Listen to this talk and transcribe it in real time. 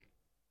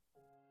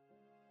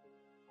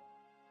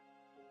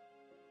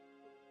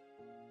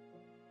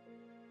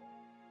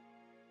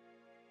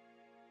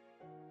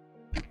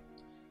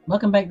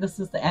Welcome back to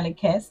Sister Allie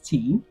Cast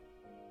T,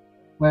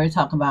 where we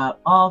talk about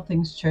all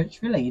things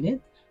church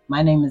related.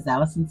 My name is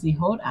Allison C.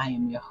 Holt. I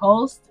am your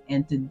host,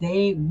 and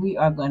today we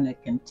are going to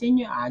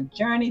continue our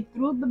journey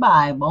through the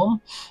Bible,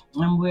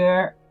 and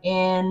we're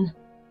in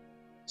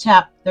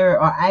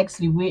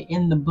we're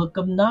in the book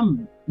of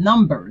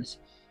Numbers.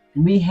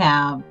 We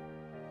have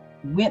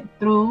went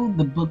through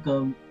the book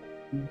of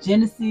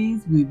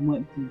Genesis, we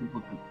went through the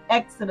book of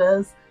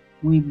Exodus,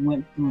 we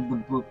went through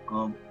the book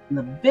of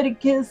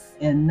Leviticus,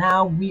 and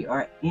now we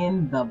are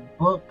in the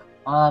book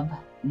of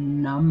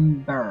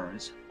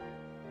Numbers.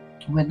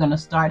 We're going to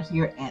start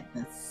here at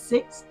the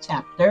 6th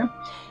chapter,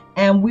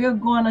 and we're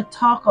going to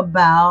talk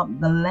about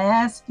the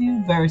last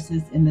few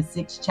verses in the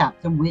 6th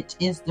chapter, which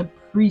is the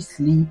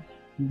priestly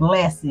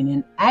blessing.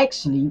 And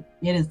actually,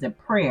 it is the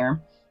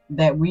prayer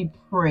that we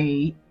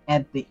pray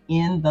at the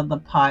end of the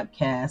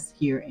podcast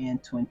here in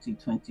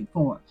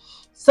 2024.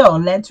 So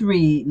let's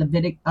read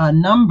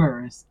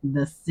Numbers,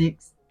 the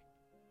 6th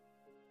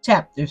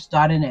chapter,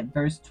 starting at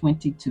verse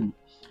 22.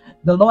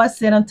 The Lord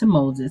said unto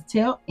Moses,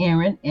 tell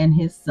Aaron and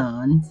his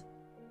sons,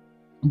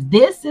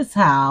 this is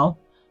how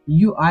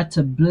you are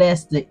to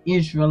bless the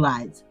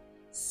Israelites.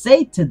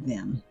 Say to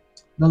them,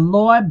 the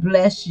Lord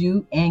bless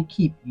you and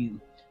keep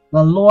you.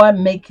 The Lord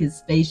make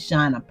his face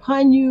shine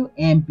upon you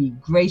and be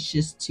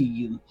gracious to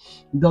you.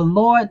 The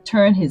Lord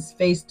turn his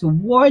face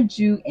towards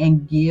you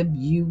and give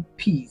you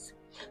peace.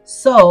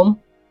 So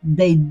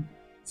they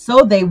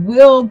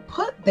will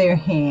put their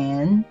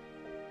hand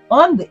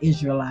on the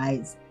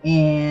Israelites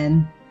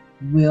and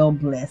will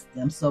bless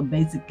them. So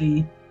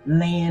basically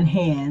laying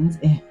hands,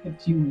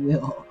 if you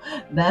will.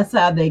 That's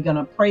how they're going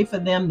to pray for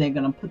them. They're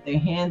going to put their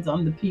hands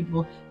on the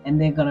people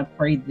and they're going to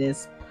pray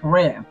this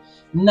prayer.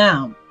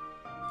 Now,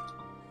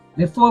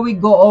 before we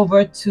go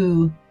over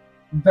to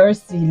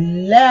verse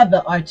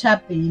 11 or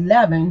chapter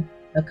 11,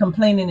 the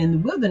complaining in the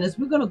wilderness,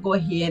 we're going to go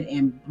ahead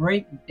and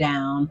break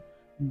down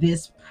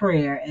this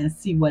prayer and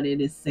see what it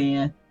is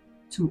saying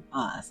to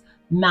us.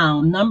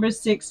 Now,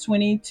 Numbers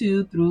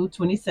 6:22 through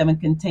 27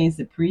 contains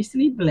the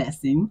priestly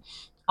blessing,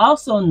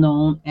 also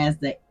known as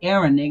the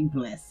Aaronic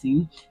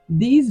blessing.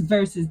 These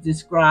verses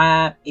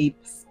describe a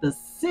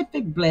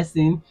specific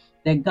blessing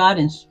that God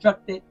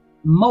instructed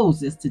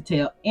Moses to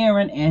tell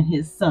Aaron and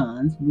his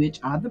sons, which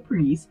are the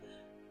priests,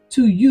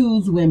 to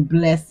use when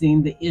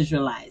blessing the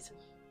Israelites.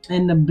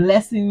 And the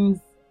blessings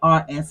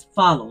are as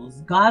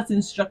follows. God's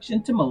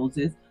instruction to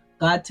Moses.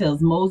 God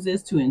tells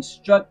Moses to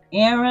instruct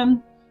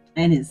Aaron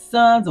and his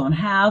sons on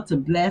how to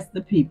bless the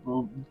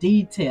people.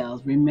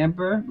 Details.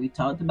 Remember, we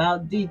talked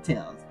about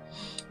details.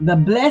 The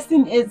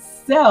blessing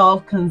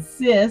itself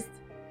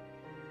consists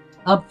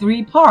of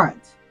 3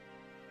 parts,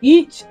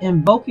 each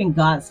invoking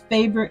God's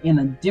favor in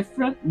a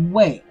different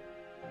way.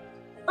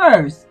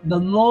 First, the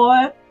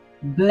Lord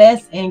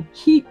bless and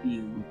keep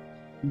you.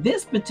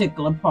 This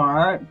particular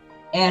part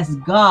asks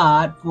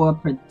God for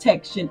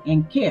protection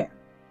and care.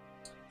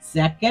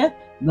 Second,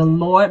 the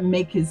Lord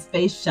make his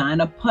face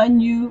shine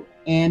upon you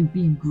and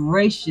be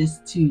gracious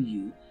to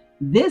you.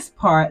 This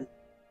part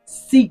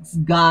seeks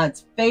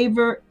God's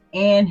favor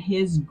and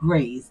his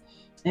grace.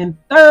 And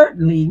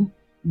thirdly,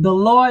 the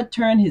Lord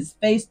turn his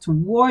face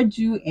towards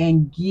you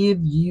and give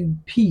you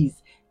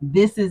peace.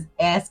 This is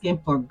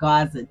asking for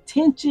God's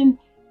attention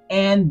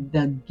and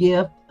the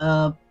gift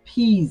of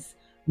peace.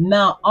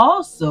 Now,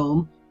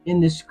 also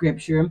in the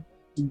scripture,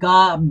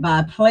 God,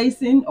 by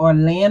placing or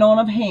laying on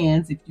of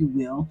hands, if you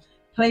will,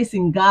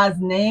 placing God's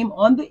name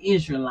on the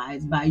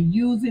Israelites, by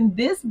using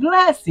this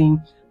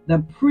blessing, the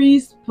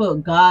priests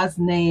put God's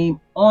name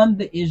on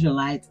the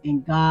Israelites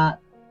and God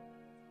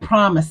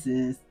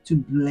promises to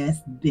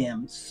bless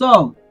them.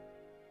 So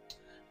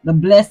the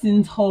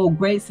blessings hold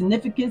great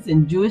significance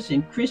in Jewish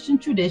and Christian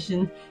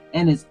traditions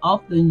and is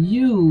often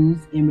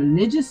used in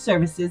religious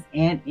services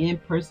and in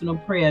personal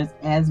prayers,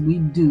 as we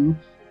do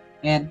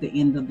at the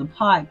end of the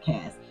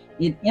podcast.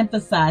 It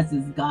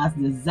emphasizes God's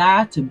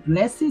desire to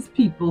bless his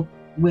people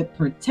with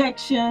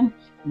protection,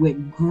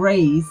 with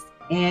grace,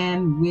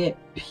 and with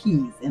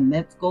peace. And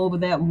let's go over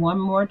that one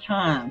more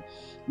time.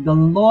 The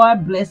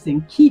Lord bless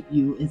and keep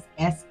you is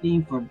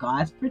asking for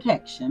God's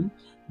protection.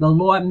 The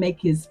Lord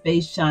make his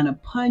face shine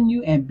upon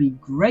you and be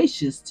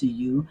gracious to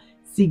you,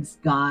 seeks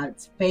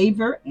God's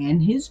favor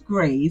and his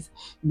grace.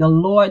 The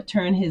Lord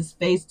turn his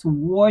face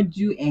toward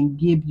you and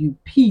give you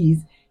peace,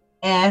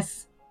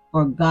 asks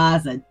for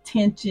God's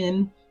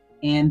attention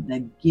and the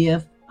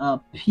gift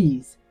of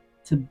peace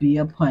to be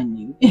upon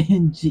you.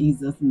 In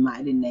Jesus'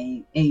 mighty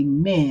name,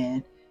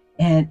 amen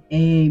and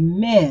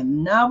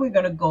amen. Now we're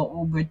going to go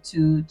over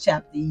to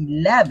chapter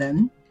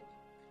 11,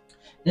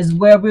 is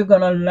where we're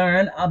going to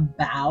learn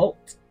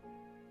about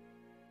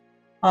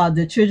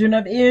the children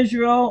of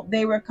Israel.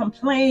 They were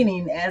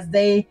complaining as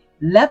they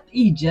left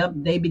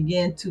Egypt. They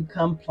began to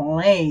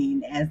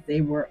complain as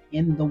they were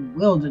in the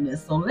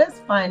wilderness. So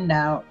let's find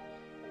out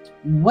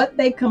what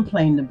they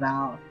complained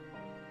about,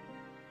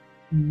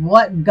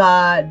 what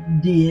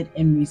God did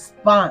in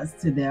response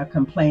to their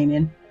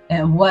complaining,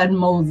 and what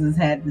Moses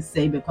had to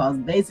say, because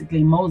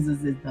basically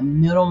Moses is the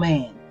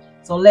middleman.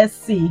 So let's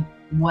see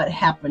what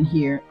happened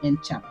here in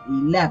chapter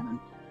 11.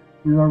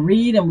 We will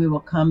read and we will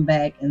come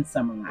back and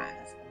summarize.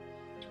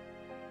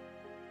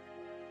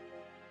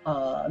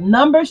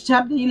 Numbers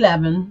chapter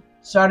 11,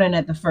 starting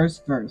at the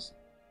first verse.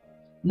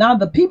 Now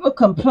the people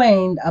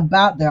complained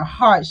about their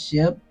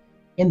hardship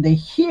in the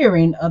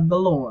hearing of the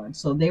Lord.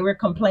 So they were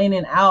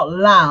complaining out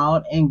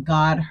loud, and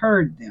God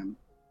heard them.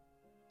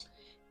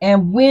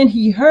 And when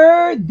he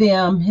heard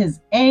them,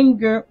 his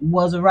anger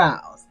was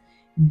aroused.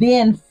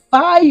 Then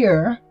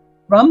fire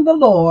from the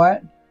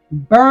Lord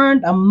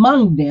burned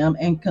among them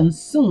and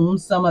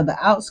consumed some of the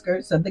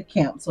outskirts of the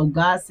camp. So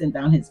God sent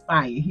down his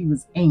fire. He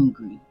was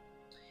angry.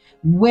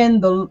 When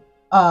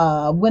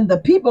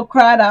the people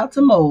cried out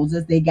to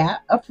Moses, they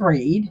got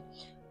afraid.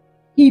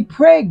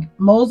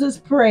 Moses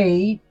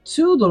prayed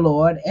to the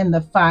Lord, and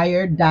the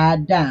fire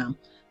died down.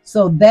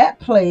 So that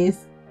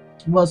place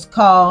was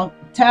called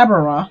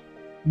Taberah,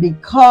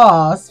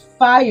 because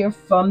fire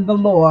from the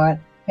Lord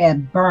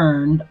had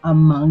burned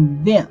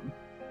among them.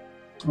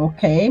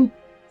 Okay,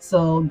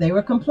 so they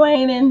were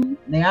complaining.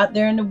 They're out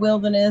there in the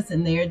wilderness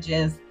and they're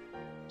just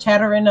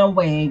chattering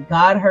away.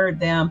 God heard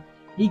them.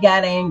 He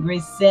got angry,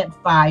 sent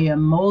fire.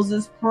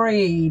 Moses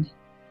prayed,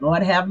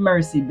 Lord have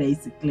mercy,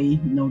 basically,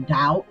 no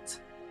doubt.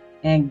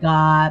 And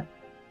God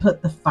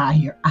put the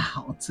fire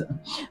out.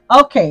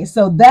 Okay,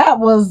 so that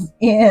was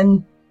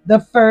in the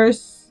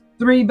first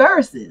 3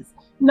 verses.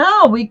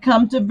 Now we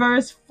come to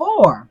verse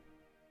 4.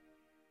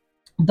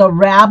 The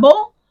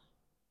rabble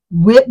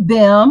with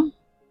them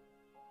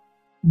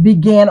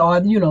began, or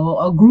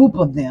a group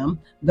of them,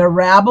 the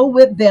rabble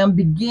with them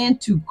began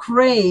to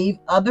crave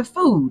other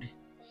food.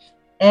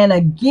 And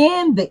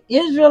again, the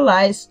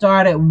Israelites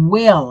started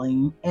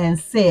wailing and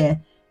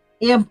said,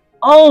 if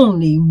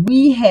only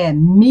we had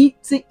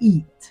meat to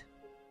eat.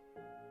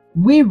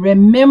 We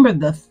remember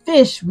the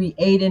fish we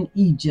ate in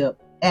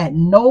Egypt at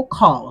no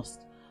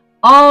cost.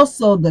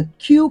 Also the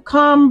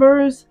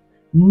cucumbers,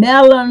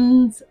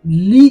 melons,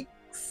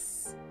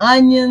 leeks,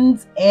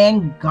 onions,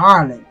 and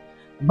garlic.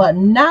 But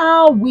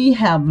now we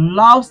have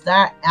lost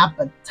our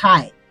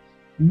appetite.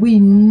 We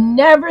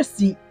never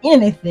see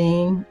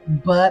anything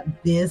but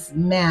this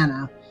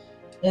manna.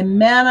 And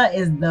manna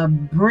is the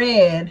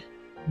bread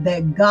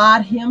that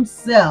God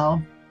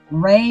himself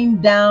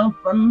rained down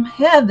from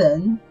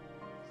heaven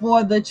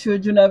for the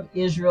children of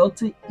Israel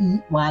to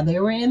eat while they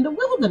were in the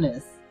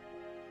wilderness.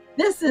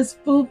 This is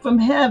food from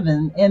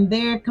heaven, and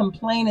they're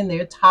complaining.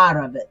 They're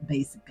tired of it,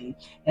 basically.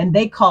 And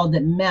they called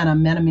it manna.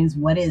 Manna means,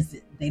 what is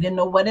it? They didn't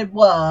know what it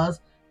was,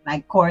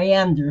 like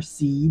coriander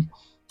seed.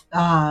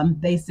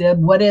 They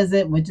said, what is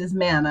it? Which is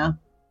manna.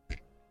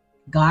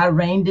 God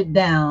rained it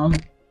down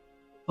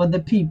for the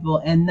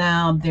people, and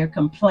now they're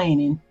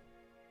complaining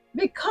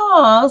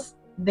because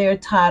they're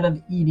tired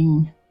of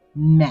eating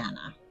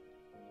manna,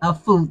 a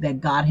food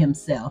that God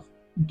himself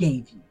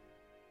gave you.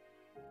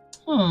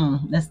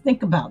 Let's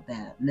think about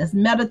that. Let's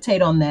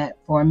meditate on that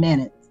for a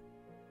minute.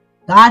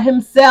 God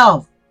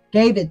himself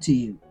gave it to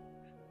you.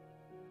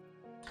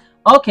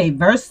 Okay,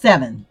 verse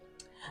 7.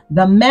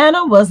 The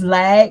manna was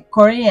like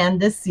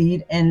coriander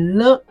seed and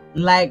looked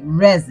like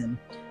resin.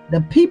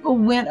 The people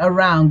went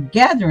around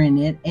gathering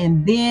it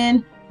and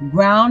then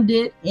ground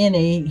it in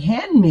a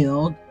hand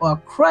mill or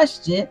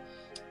crushed it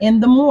in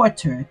the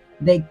mortar.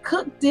 They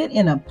cooked it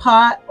in a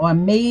pot or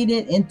made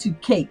it into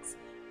cakes,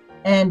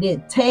 and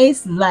it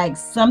tastes like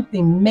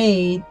something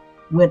made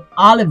with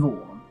olive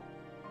oil.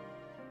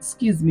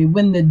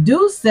 When the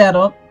dew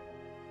settled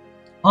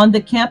on the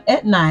camp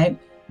at night,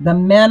 the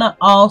manna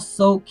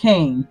also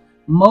came.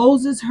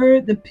 Moses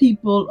heard the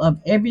people of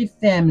every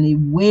family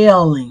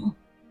wailing,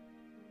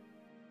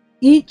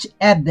 each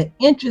at the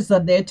entrance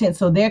of their tent.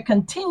 So they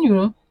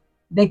continue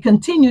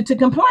to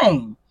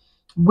complain,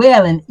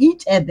 wailing,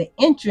 each at the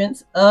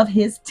entrance of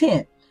his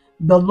tent.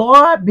 The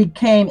Lord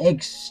became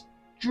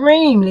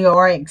extremely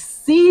or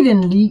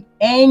exceedingly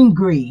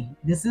angry.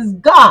 This is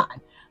God.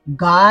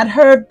 God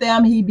heard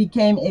them. He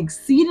became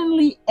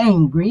exceedingly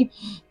angry,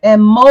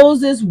 and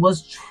Moses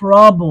was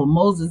troubled.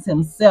 Moses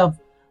himself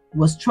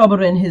was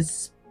troubled in his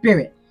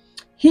spirit.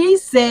 He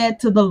said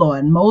to the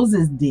Lord,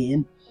 Moses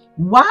did,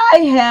 why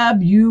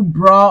have you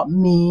brought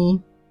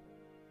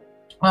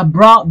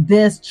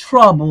this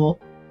trouble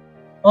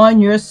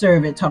on your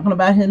servant? Talking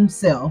about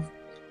himself.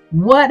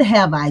 What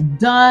have I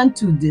done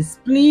to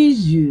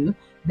displease you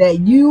that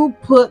you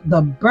put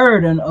the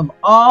burden of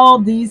all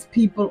these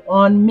people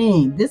on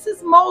me? This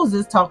is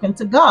Moses talking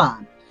to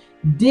God.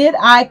 Did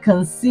I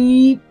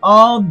conceive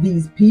all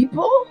these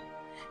people?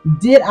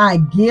 Did I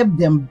give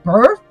them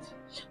birth?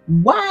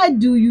 Why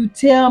do you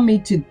tell me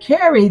to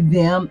carry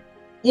them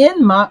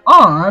in my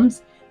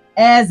arms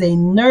as a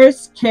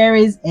nurse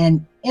carries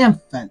an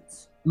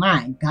infant?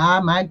 My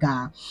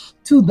God,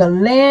 to the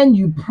land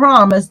you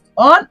promised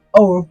on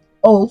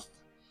oath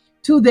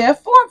to their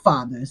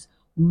forefathers.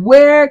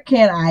 Where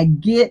can I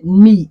get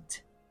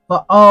meat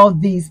for all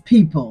these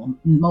people?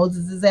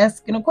 Moses is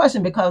asking a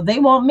question because they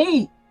want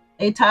meat.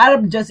 They tired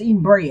of just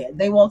eating bread.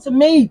 They want some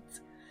meat.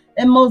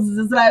 And Moses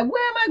is like,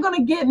 where am I going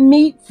to get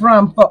meat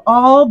from for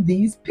all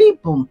these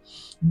people?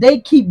 They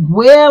keep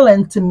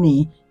wailing to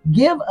me.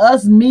 Give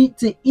us meat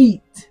to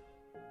eat.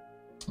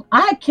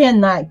 I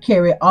cannot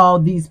carry all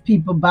these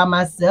people by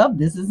myself.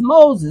 This is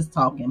Moses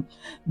talking.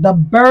 The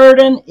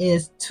burden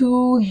is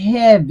too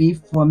heavy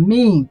for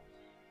me.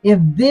 If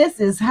this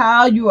is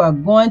how you are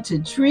going to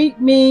treat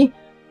me,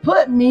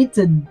 put me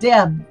to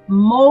death.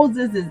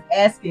 Moses is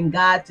asking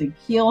God to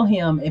kill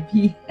him if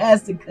he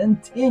has to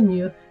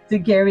continue to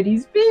carry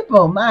these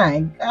people. My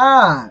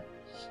God.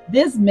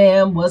 This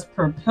man was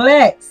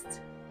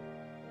perplexed.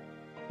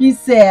 He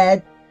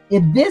said,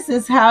 if this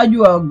is how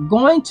you are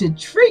going to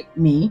treat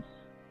me,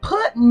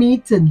 put me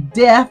to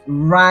death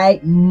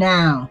right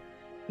now.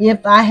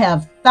 If I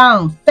have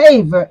found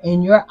favor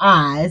in your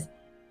eyes,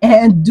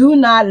 and do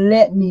not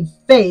let me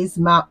face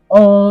my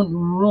own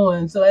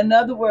ruin. So in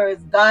other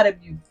words, God, if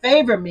you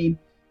favor me,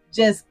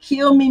 just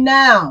kill me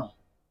now,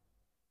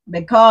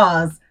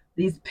 because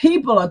these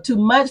people are too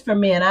much for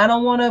me and I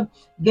don't want to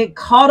get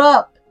caught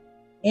up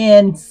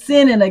in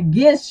sinning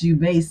against you,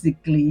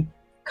 basically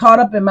caught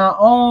up in my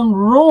own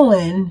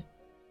ruin.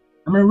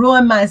 I'm going to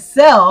ruin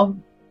myself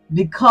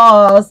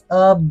because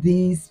of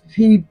these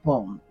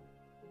people.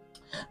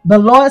 The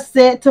Lord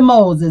said to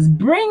Moses,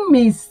 bring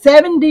me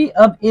 70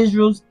 of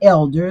Israel's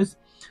elders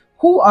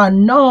who are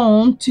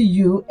known to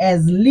you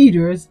as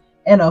leaders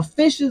and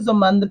officials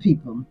among the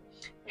people.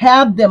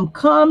 Have them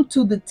come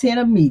to the tent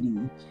of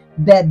meeting,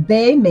 that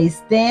they may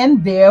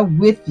stand there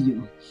with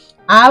you.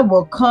 I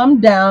will come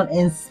down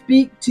and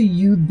speak to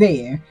you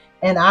there,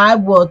 and I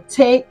will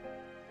take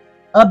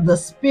of the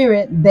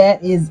spirit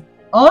that is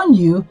on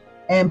you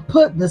and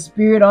put the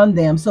spirit on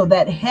them. So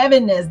that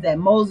heaviness that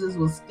Moses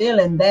was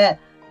feeling, that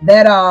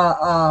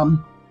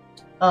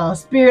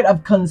spirit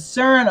of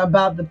concern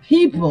about the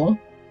people,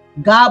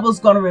 God was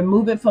going to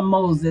remove it from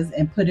Moses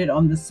and put it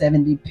on the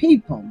 70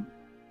 people.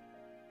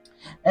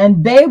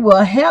 And they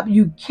will help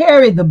you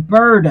carry the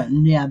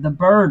burden. Yeah, the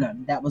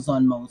burden that was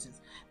on Moses.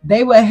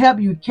 They will help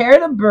you carry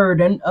the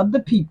burden of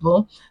the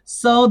people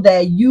so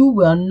that you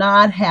will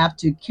not have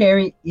to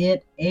carry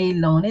it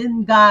alone.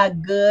 Isn't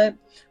God good?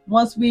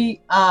 Once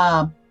we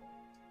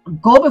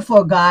go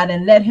before God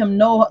and let him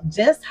know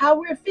just how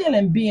we're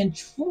feeling, being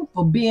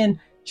truthful, being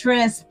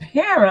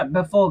transparent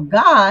before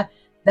God,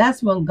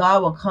 that's when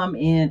God will come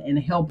in and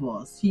help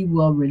us. He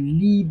will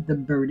relieve the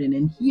burden.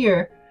 And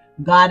here,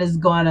 God is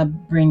going to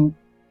bring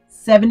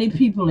 70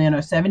 people in,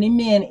 or 70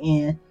 men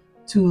in,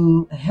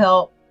 to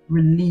help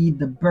relieve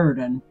the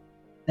burden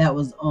that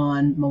was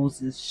on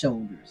Moses'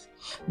 shoulders.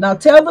 Now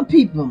tell the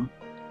people,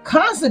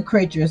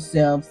 consecrate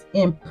yourselves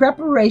in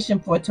preparation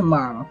for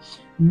tomorrow,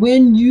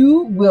 when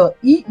you will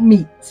eat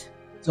meat.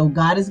 So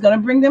God is going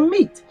to bring them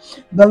meat.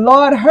 The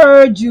Lord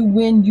heard you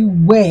when you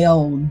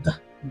wailed,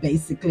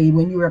 basically,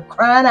 when you were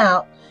crying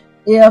out,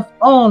 if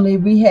only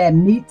we had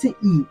meat to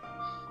eat.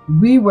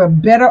 We were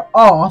better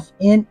off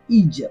in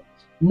Egypt.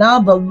 Now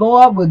the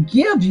Lord will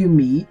give you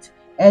meat,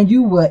 and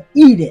you will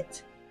eat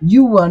it.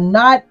 You will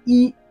not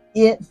eat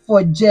it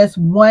for just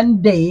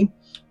 1 day,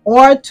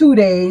 or 2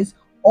 days,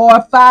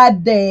 or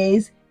 5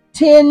 days,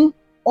 10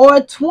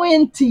 or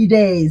 20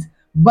 days,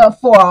 but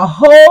for a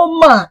whole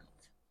month,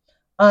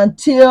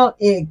 until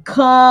it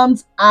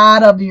comes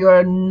out of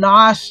your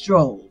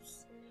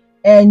nostrils,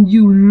 and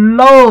you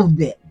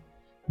loathe it,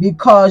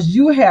 because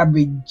you have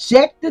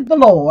rejected the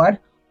Lord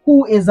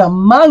who is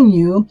among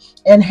you,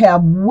 and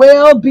have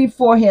wailed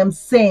before him,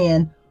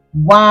 saying,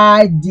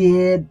 why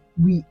did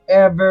we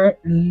ever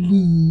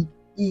leave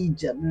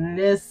Egypt?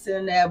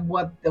 Listen at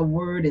what the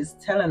word is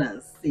telling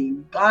us. See,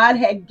 God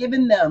had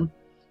given them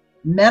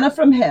manna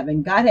from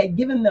heaven. God had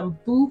given them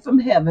food from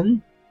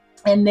heaven,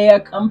 and they are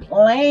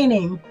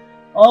complaining.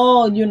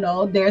 Oh,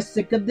 they're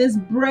sick of this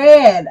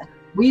bread.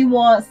 We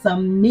want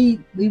some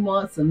meat. We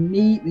want some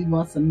meat. We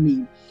want some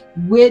meat,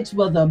 which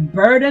was a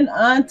burden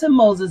unto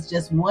Moses.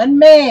 Just one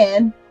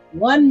man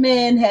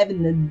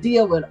having to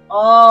deal with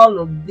all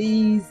of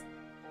these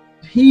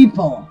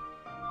people,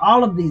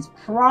 all of these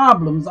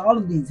problems, all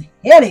of these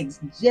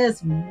headaches.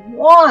 Just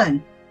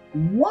one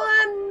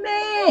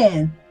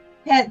man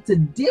had to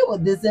deal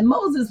with this, and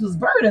Moses was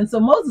burdened. So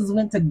Moses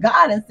went to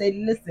God and said,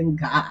 listen,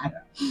 God,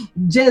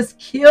 just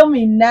kill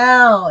me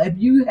now. If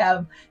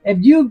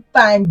you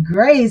find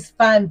grace,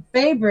 find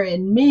favor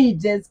in me,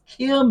 just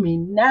kill me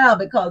now,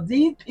 because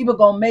these people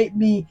gonna make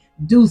me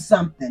do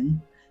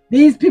something.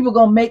 These people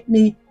gonna make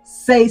me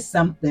say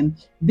something.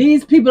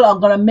 These people are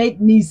gonna make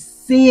me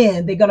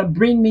sin. They're gonna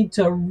bring me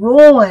to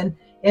ruin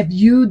if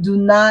you do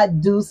not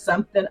do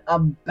something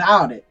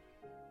about it.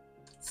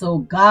 So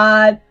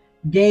God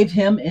gave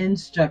him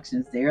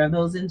instructions. There are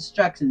those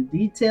instructions,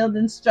 detailed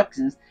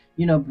instructions.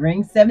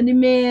 Bring 70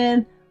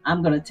 men.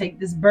 I'm going to take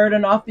this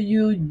burden off of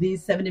you.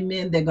 These 70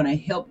 men, they're going to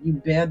help you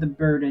bear the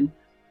burden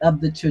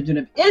of the children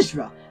of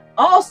Israel.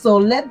 Also,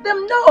 let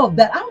them know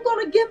that I'm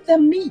going to give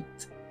them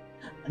meat.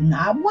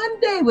 Not 1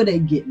 day will they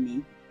get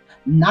meat.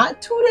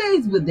 Not 2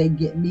 days will they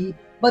get meat.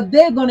 But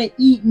they're going to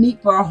eat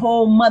meat for a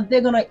whole month.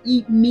 They're going to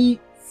eat meat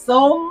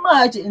so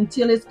much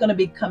until it's going to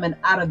be coming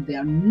out of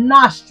their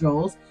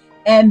nostrils.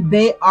 And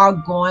they are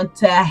going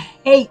to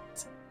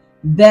hate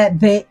that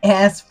they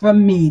asked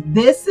from me.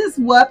 This is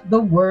what the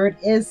word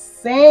is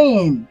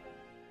saying,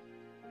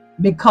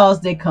 because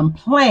they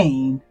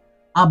complained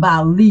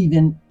about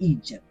leaving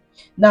Egypt.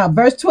 Now,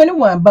 verse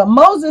 21, but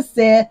Moses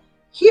said,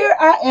 here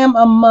I am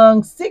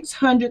among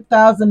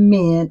 600,000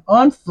 men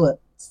on foot.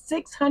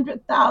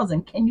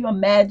 600,000. Can you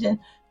imagine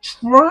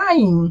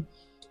trying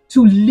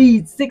to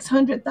lead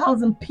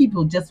 600,000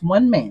 people, just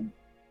one man?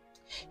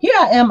 Here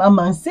I am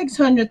among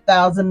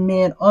 600,000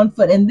 men on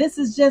foot. And this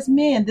is just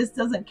men. This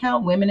doesn't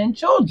count women and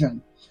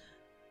children.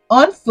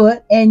 On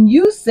foot, and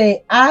you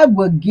say, I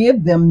would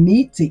give them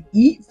meat to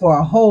eat for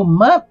a whole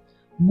month.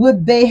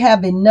 Would they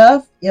have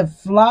enough if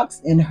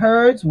flocks and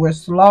herds were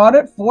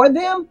slaughtered for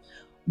them?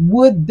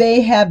 Would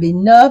they have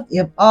enough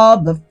if all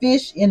the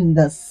fish in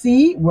the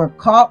sea were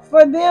caught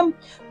for them?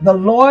 The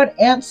Lord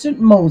answered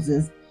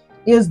Moses,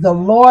 is the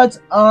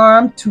Lord's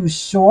arm too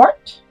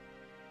short?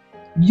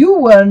 You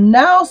will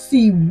now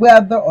see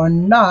whether or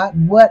not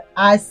what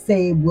I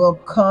say will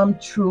come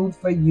true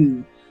for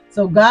you.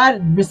 So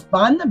God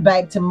responded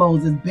back to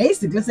Moses,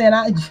 basically saying,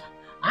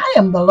 I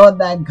am the Lord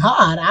thy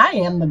God. I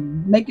am the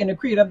making the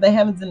creator of the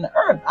heavens and the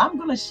earth. I'm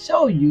going to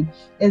show you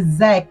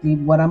exactly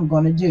what I'm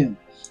going to do.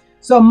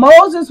 So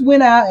Moses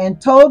went out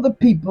and told the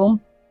people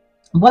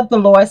what the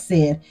Lord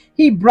said.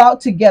 He brought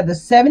together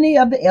 70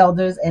 of the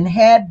elders and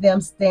had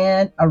them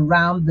stand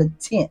around the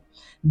tent.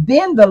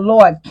 Then the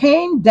Lord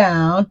came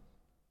down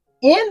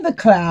in the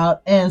cloud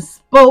and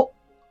spoke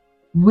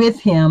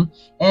with him,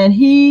 and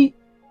he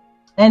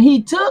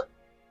took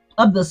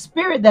of the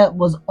spirit that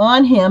was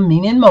on him,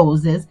 meaning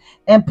Moses,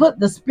 and put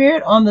the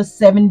spirit on the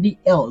 70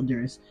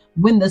 elders.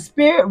 When the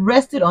spirit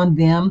rested on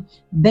them,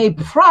 they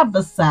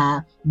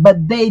prophesied,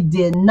 but they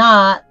did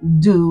not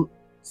do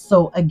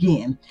so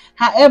again.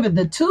 However,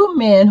 the two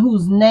men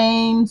whose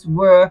names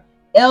were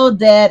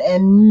Eldad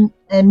and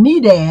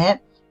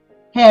Medad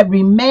had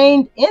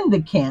remained in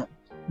the camp.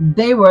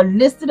 They were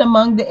listed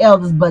among the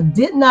elders, but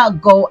did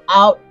not go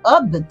out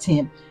of the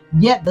tent.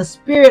 Yet the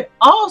Spirit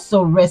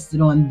also rested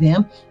on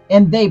them,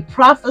 and they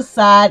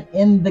prophesied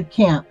in the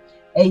camp.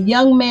 A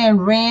young man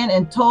ran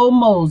and told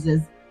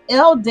Moses,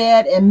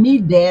 Eldad and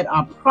Medad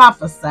are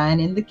prophesying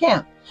in the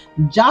camp.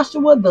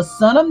 Joshua, the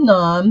son of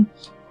Nun,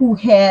 who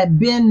had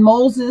been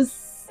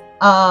Moses'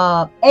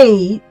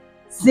 aide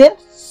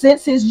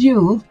since his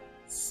youth,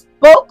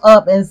 spoke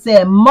up and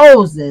said,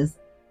 Moses,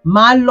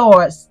 my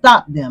Lord,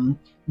 stop them.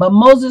 But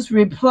Moses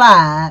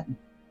replied,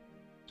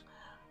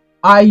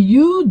 are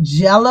you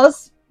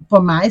jealous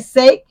for my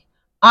sake?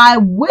 I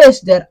wish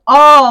that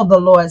all the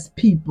Lord's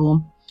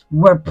people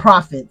were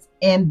prophets,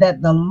 and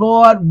that the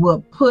Lord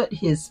would put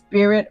his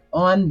spirit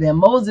on them.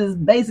 Moses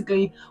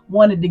basically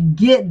wanted to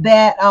get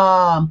that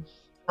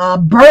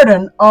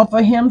burden off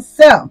of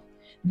himself.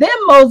 Then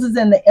Moses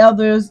and the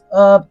elders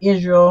of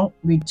Israel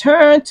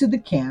returned to the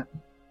camp.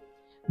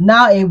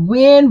 Now a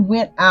wind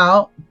went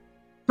out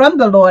from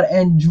the Lord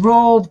and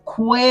drove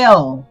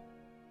quail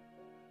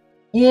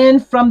in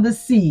from the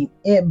sea.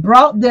 It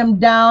brought them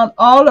down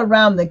all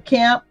around the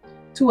camp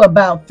to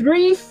about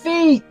 3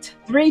 feet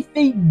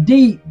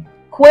deep.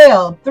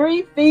 Quail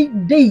 3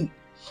 feet deep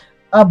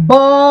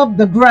above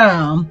the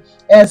ground,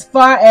 as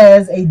far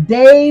as a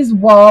day's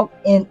walk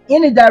in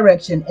any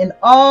direction. And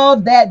all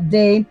that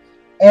day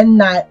and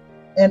night,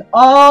 and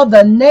all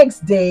the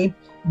next day,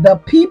 the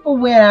people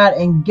went out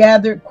and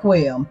gathered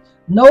quail.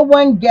 No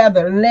one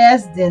gathered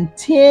less than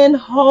 10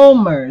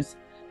 homers.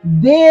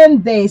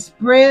 Then they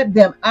spread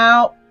them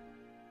out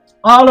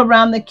all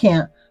around the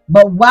camp.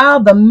 But while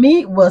the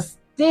meat was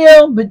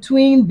still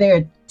between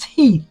their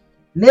teeth,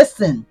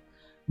 listen,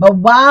 but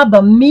while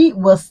the meat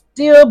was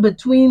still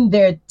between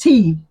their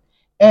teeth,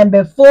 and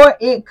before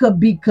it could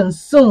be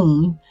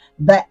consumed,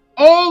 the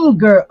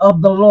anger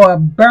of the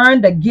Lord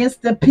burned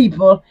against the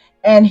people,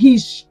 and he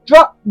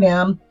struck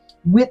them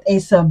with a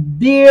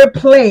severe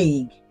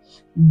plague.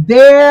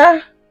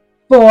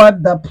 Therefore,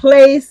 the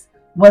place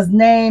was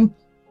named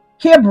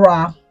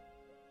Kibroth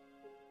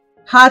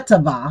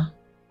Hattaavah,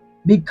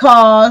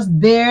 because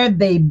there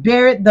they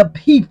buried the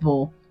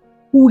people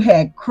who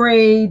had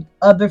craved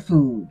other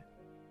food.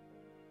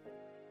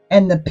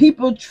 And the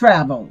people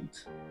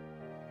traveled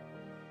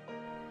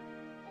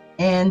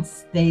and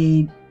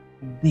stayed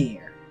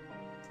there.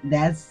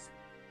 That's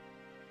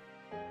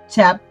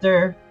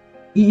chapter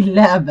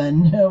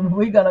 11.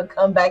 We're going to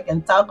come back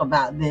and talk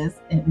about this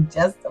in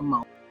just a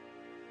moment.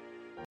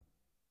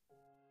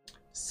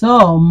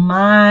 So,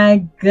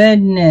 my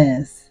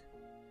goodness.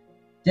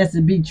 Just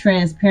to be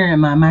transparent,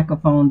 my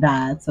microphone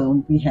died,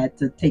 so we had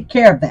to take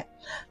care of that.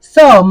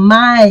 So,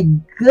 my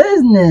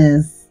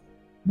goodness.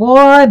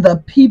 Boy,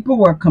 the people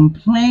were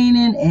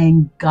complaining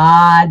and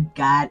God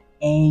got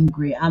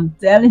angry. I'm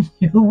telling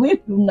you, we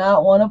do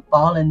not want to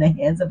fall in the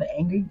hands of an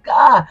angry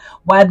God.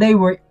 While they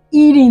were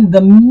eating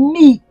the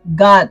meat,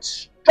 God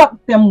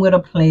struck them with a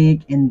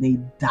plague and they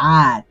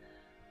died.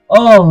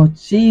 Oh,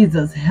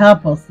 Jesus,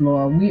 help us,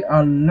 Lord. We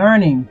are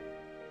learning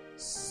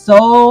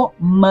so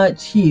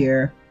much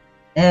here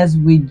as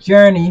we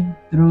journey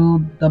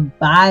through the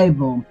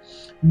Bible.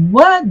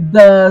 What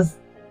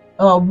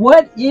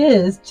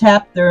is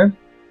chapter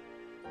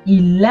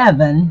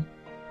 11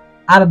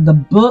 out of the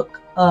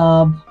book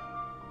of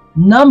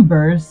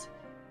Numbers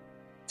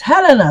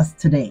telling us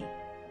today?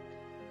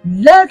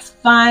 Let's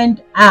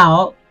find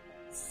out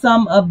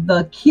some of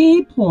the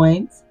key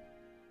points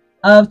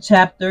of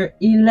chapter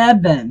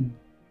 11.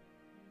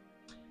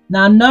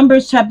 Now,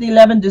 Numbers chapter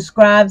 11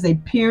 describes a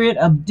period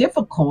of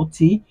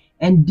difficulty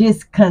and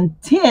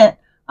discontent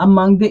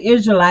among the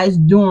Israelites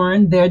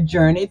during their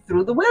journey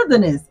through the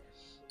wilderness.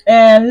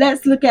 And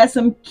let's look at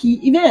some key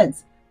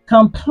events.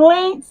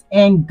 Complaints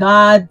and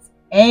God's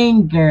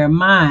anger.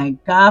 My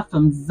God,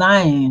 from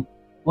Zion.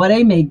 Well,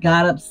 they made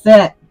God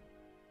upset.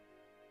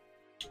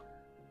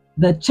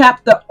 The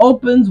chapter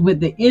opens with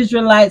the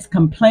Israelites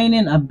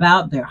complaining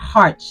about their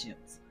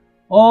hardships.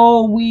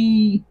 Oh,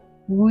 we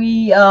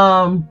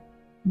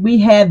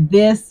had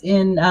this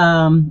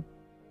in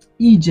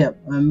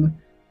Egypt.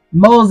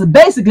 Moses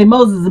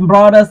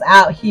brought us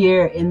out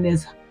here in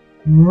this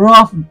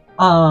rough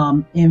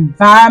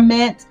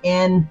environment,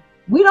 and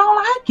we don't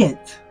like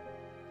it.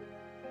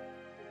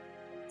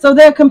 So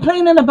they're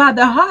complaining about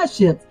their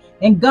hardships,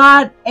 and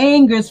God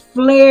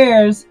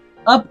flares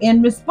up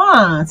in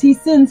response. He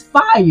sends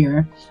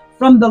fire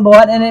from the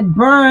Lord, and it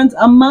burns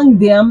among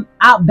them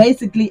out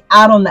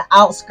on the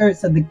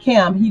outskirts of the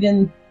camp.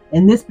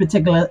 In this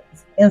particular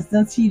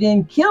instance, he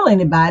didn't kill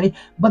anybody,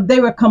 but they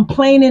were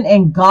complaining,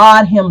 and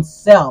God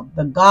himself,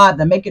 the God,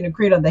 the maker and the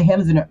creator of the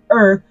heavens and the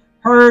earth,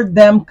 heard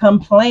them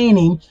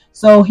complaining.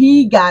 So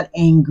he got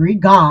angry,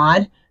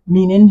 God,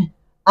 meaning,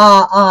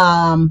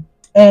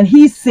 and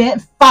he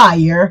sent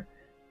fire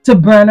to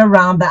burn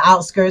around the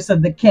outskirts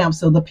of the camp.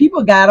 So the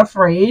people got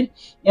afraid,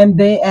 and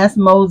they asked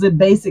Moses,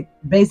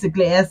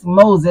 basically asked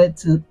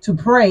Moses to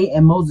pray,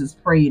 and Moses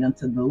prayed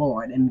unto the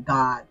Lord, and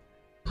God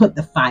put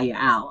the fire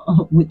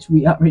out, which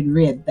we already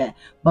read that.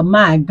 But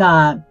my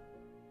God,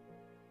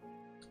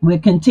 we're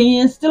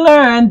continuing to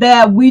learn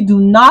that we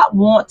do not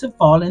want to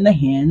fall in the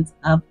hands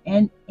of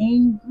an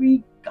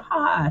angry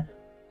God.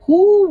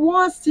 Who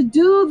wants to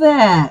do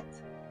that?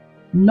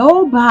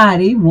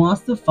 Nobody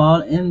wants to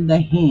fall in the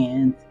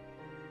hands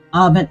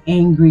of an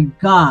angry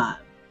God.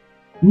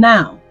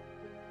 Now,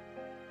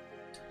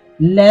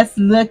 let's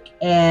look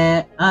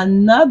at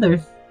another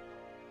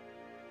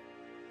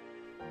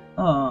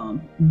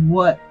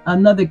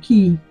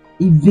key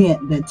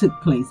event that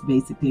took place.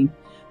 Basically,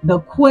 the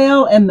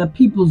quail and the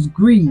people's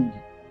greed.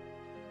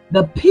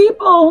 The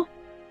people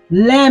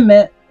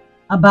lament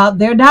about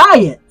their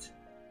diet,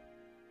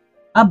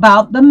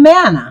 about the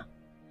manna.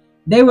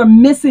 They were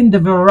missing the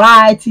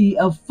variety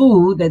of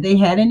food that they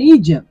had in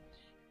Egypt,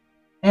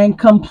 and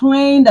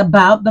complained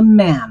about the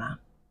manna,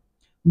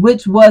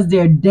 which was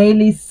their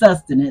daily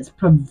sustenance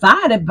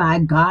provided by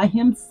God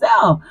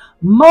himself.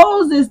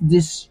 Moses,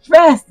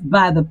 distressed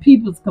by the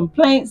people's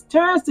complaints,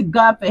 turns to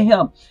God for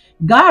help.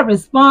 God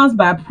responds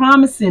by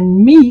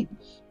promising meat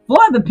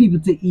for the people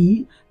to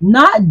eat,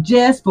 not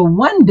just for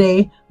one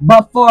day,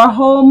 but for a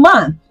whole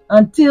month,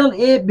 until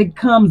it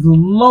becomes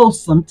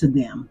loathsome to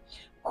them.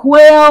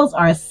 Quails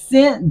are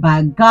sent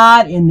by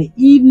God in the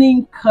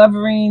evening,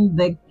 covering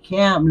the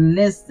camp.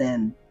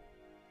 Listen,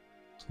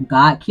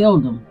 God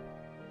killed them.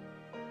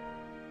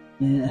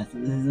 It's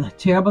a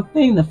terrible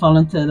thing to fall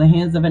into the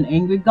hands of an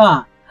angry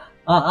God.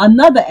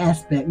 Another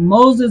aspect,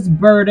 Moses'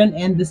 burden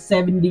and the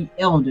 70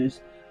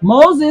 elders.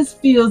 Moses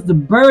feels the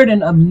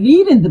burden of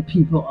leading the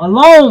people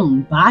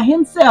alone by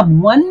himself,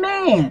 one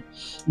man.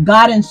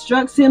 God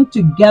instructs him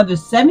to gather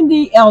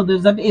 70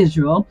 elders of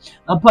Israel,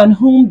 upon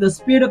whom the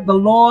Spirit of the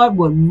Lord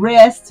would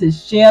rest to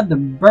share the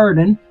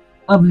burden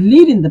of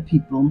leading the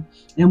people.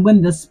 And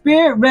when the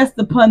Spirit rests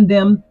upon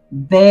them,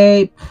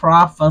 they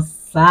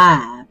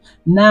prophesy.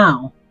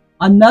 Now,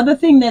 another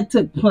thing that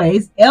took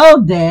place,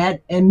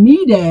 Eldad and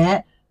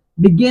Medad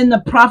began to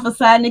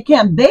prophesy in the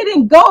camp. They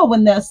didn't go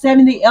when the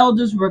 70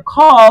 elders were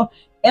called.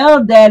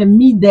 Eldad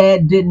and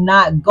Medad did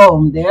not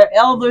go. They're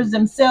elders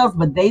themselves,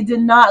 but they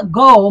did not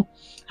go.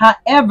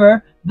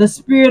 However, the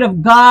Spirit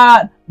of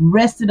God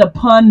rested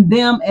upon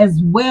them as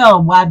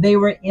well while they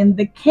were in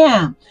the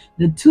camp.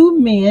 The two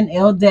men,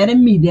 Eldad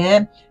and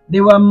Medad,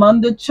 they were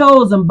among the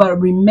chosen, but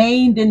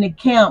remained in the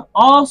camp,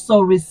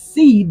 also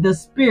received the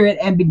Spirit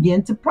and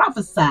began to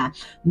prophesy.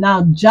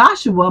 Now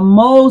Joshua,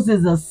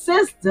 Moses'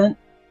 assistant,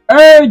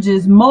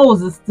 urges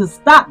Moses to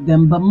stop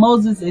them, but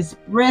Moses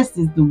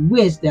expresses the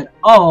wish that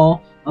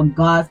all of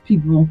God's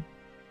people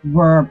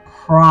were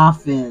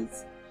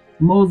prophets.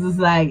 Moses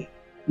like,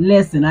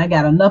 listen, I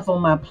got enough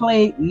on my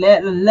plate.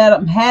 Let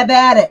them have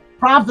at it.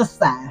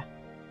 Prophesy.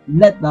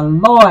 Let the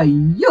Lord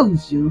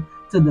use you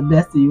to the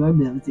best of your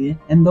ability.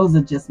 And those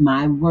are just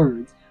my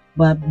words.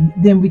 But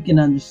then we can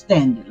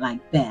understand it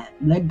like that.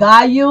 Let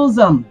God use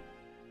them.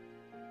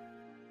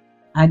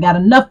 I got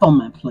enough on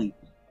my plate.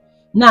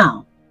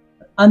 Now,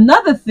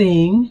 another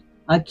thing,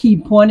 a key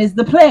point, is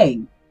the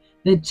plague.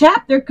 The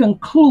chapter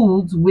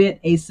concludes with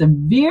a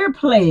severe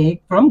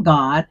plague from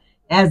God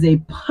as a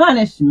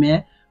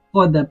punishment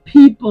for the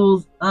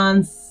people's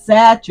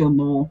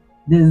unsatiable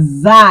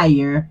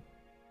desire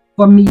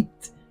for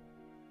meat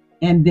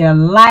and their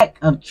lack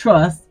of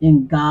trust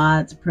in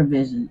God's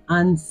provision.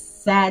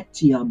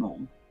 Unsatiable.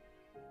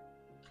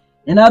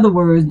 In other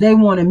words, they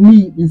wanted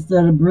meat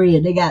instead of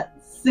bread. They got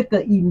sick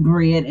of eating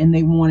bread and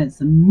they wanted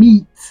some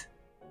meat.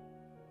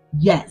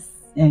 Yes.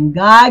 And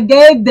God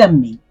gave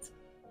them meat.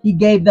 He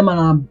gave them an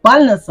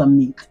abundance of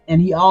meat.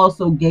 And he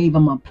also gave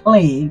them a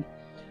plague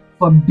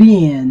for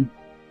being,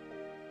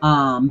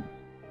 I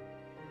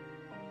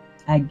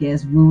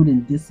guess, rude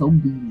and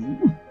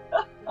disobedient.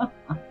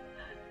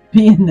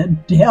 Being the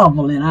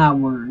devil in our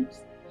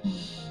words.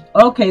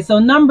 Okay, so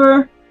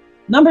Numbers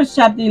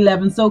chapter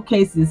 11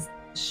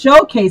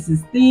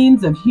 showcases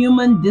themes of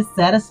human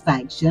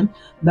dissatisfaction,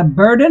 the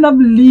burden of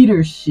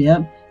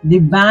leadership,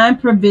 divine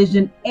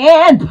provision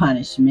and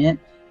punishment,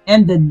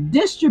 and the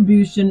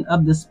distribution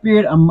of the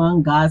Spirit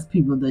among God's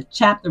people. The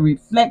chapter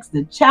reflects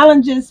the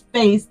challenges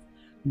faced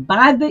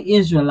by the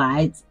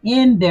Israelites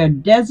in their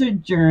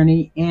desert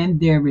journey and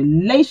their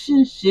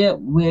relationship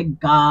with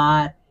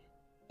God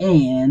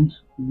and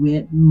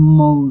with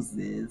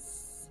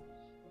Moses.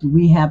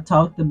 We have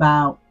talked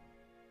about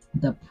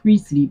the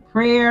priestly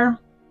prayer,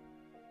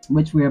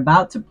 which we're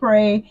about to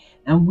pray,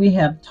 and we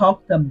have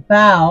talked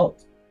about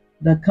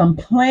the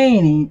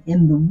complaining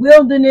in the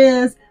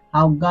wilderness,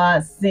 how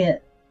God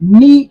sent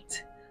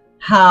meat,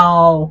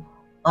 how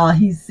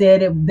he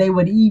said they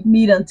would eat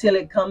meat until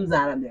it comes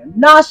out of their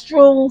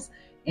nostrils,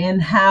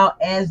 and how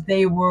as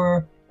they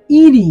were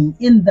eating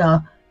in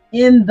the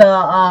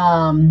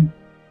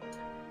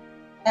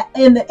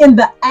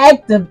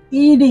act of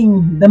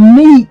eating the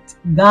meat,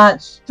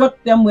 God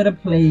struck them with a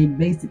plague.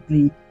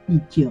 Basically, he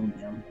killed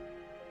them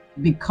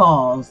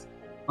because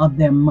of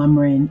their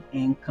murmuring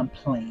and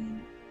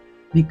complaining,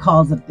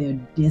 because of their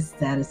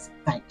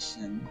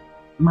dissatisfaction.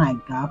 My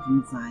God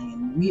from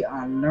Zion, we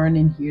are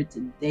learning here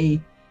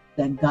today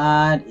that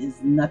God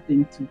is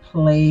nothing to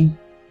play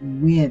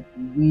with.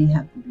 We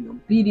have to be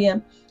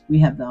obedient. We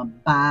have to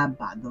abide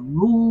by the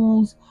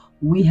rules.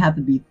 We have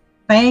to be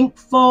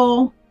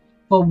thankful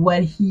for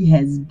what he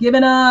has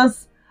given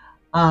us.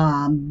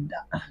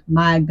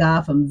 My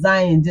God from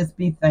Zion, just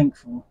be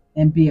thankful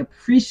and be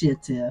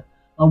appreciative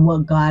of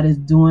what God is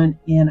doing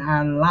in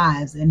our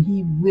lives, and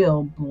he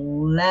will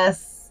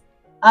bless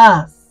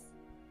us.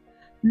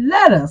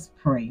 Let us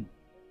pray.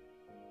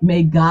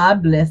 May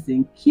God bless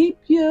and keep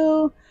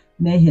you.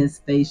 May his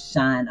face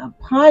shine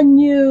upon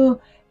you,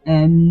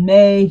 and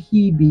may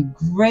he be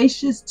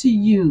gracious to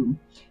you.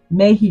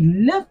 May he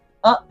lift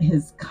up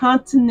his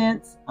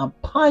countenance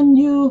upon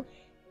you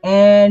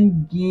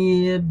and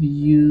give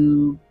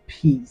you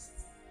peace.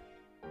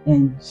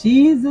 In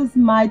Jesus'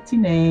 mighty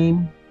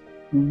name,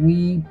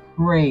 we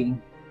pray.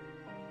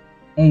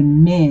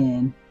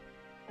 Amen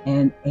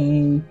and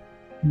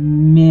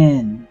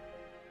amen.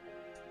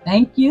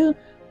 Thank you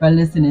for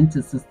listening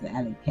to Sister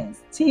Alley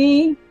Katz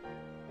T,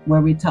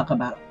 where we talk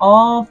about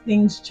all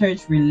things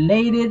church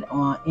related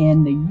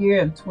in the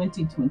year of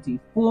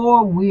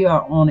 2024. We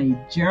are on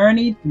a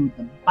journey through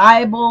the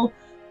Bible.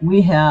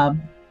 We have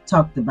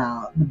talked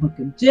about the book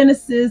of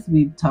Genesis.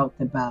 We've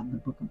talked about the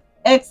book of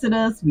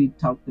Exodus. We've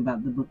talked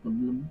about the book of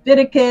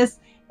Leviticus.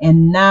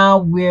 And now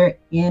we're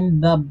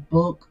in the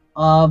book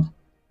of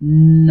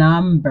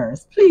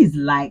Numbers. Please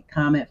like,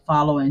 comment,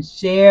 follow, and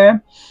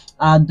share.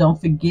 Don't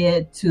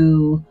forget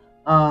to,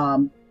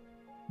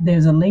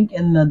 there's a link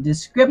in the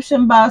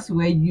description box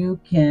where you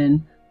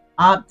can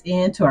opt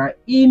into our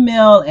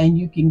email and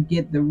you can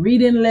get the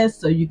reading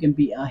list so you can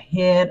be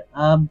ahead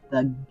of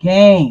the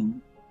game.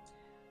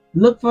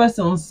 Look for us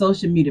on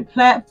social media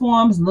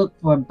platforms. Look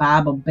for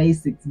Bible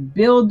Basics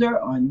Builder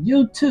on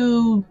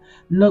YouTube.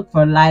 Look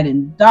for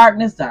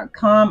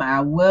lightanddarkness.com,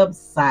 our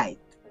website.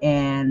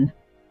 And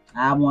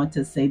I want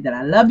to say that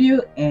I love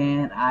you,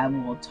 and I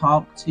will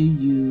talk to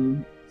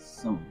you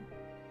soon.